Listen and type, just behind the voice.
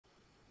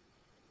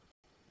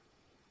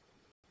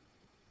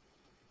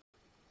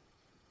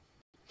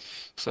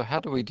So how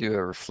do we do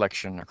a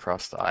reflection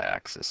across the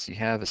y-axis? You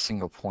have a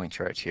single point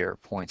right here,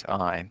 point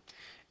I,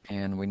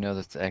 and we know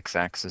that the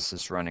x-axis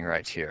is running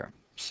right here.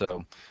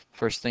 So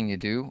first thing you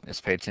do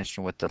is pay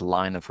attention to what the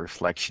line of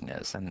reflection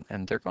is,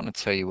 and they're going to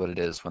tell you what it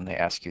is when they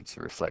ask you to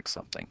reflect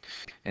something.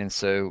 And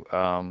so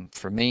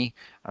for me,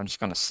 I'm just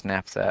going to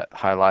snap that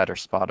highlighter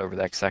spot over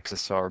the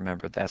x-axis so I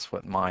remember that's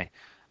what my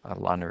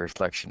line of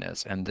reflection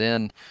is. And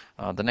then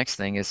the next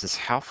thing is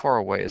how far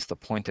away is the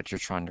point that you're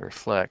trying to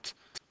reflect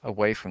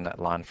away from that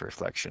line of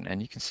reflection.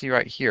 And you can see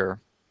right here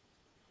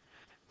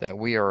that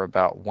we are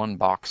about one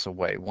box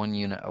away, 1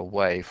 unit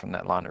away from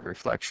that line of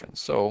reflection.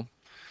 So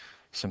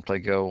simply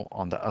go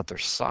on the other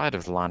side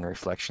of the line of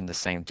reflection the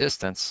same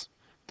distance,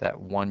 that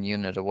 1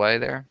 unit away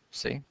there,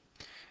 see?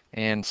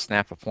 And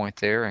snap a point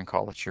there and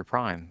call it your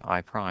prime,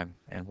 I prime,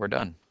 and we're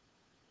done.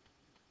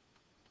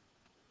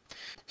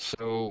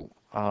 So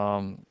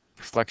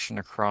reflection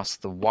across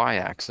the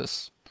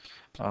y-axis,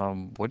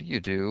 what do you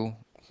do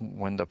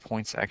when the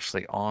point's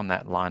actually on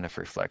that line of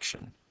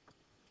reflection?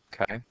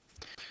 Okay,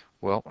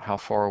 well, how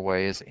far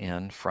away is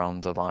n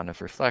from the line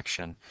of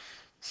reflection?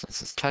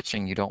 Since it's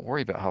touching, you don't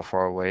worry about how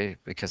far away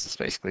because it's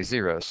basically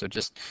 0. So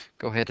just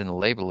go ahead and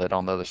label it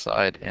on the other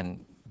side,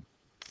 and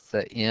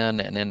the n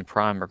and n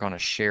prime are going to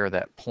share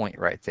that point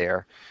right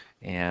there.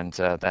 And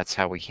that's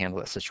how we handle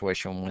that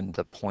situation when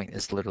the point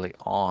is literally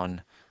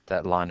on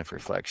that line of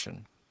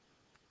reflection.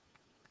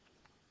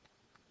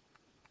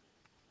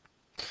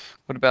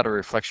 What about a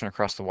reflection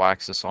across the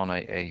y-axis on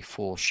a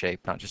full shape,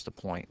 not just a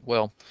point?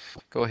 Well,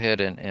 go ahead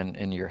and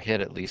in your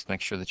head at least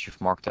make sure that you've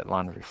marked that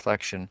line of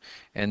reflection,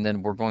 and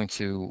then we're going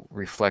to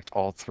reflect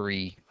all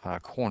three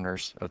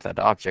corners of that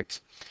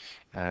object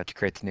to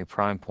create the new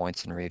prime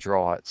points and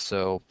redraw it.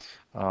 So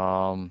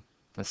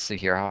let's see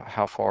here,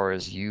 how far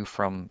is u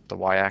from the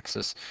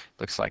y-axis?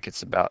 Looks like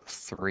it's about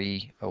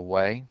 3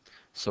 away.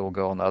 So we'll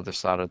go on the other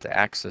side of the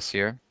axis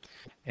here,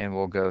 and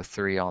we'll go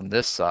 3 on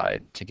this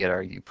side to get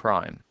our u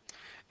prime.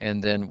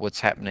 And then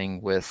what's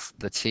happening with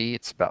the t,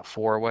 it's about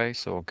 4 away,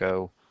 so we'll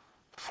go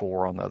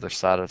 4 on the other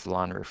side of the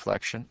line of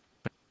reflection.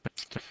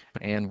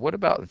 And what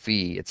about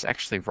v? It's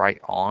actually right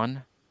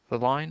on the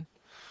line.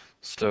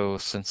 So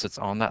since it's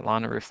on that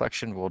line of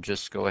reflection, we'll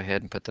just go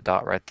ahead and put the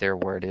dot right there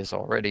where it is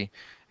already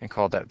and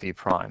call that v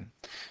prime.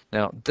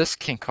 Now this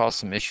can cause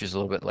some issues a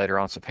little bit later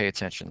on, so pay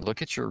attention.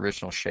 Look at your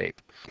original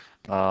shape.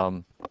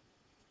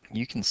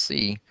 You can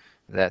see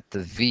that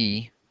the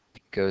v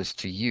goes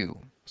to u.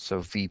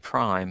 So v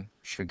prime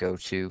should go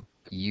to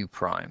u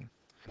prime.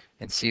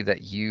 And see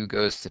that u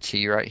goes to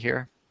t right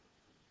here?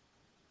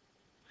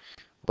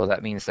 Well,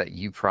 that means that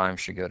u prime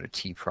should go to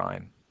t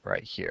prime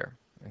right here.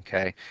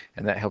 Okay,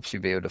 and that helps you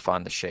be able to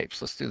find the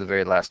shapes. Let's do the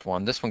very last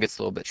one. This one gets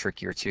a little bit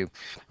trickier too.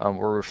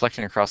 We're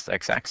reflecting across the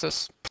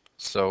x-axis.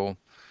 So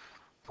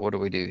what do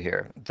we do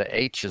here? The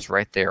h is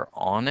right there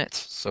on it,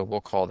 so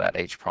we'll call that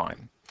h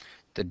prime.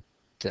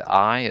 The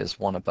I is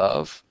one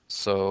above,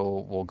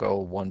 so we'll go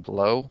one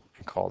below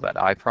and call that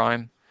I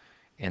prime.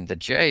 And the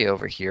J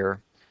over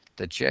here,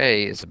 the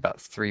J is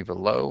about 3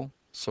 below,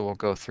 so we'll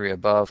go 3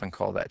 above and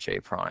call that J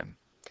prime.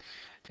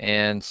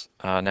 And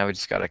now we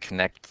just got to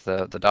connect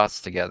the dots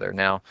together.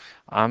 Now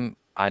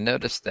I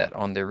noticed that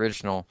on the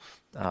original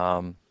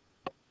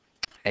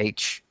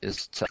H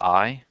is to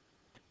I,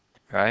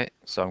 right?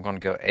 So I'm going to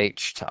go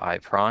H to I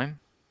prime.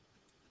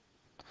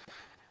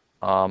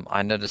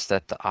 I noticed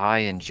that the I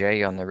and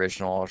J on the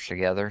original are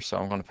together, so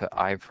I'm going to put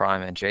I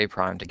prime and J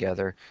prime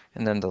together,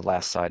 and then the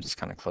last side just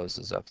kind of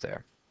closes up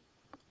there.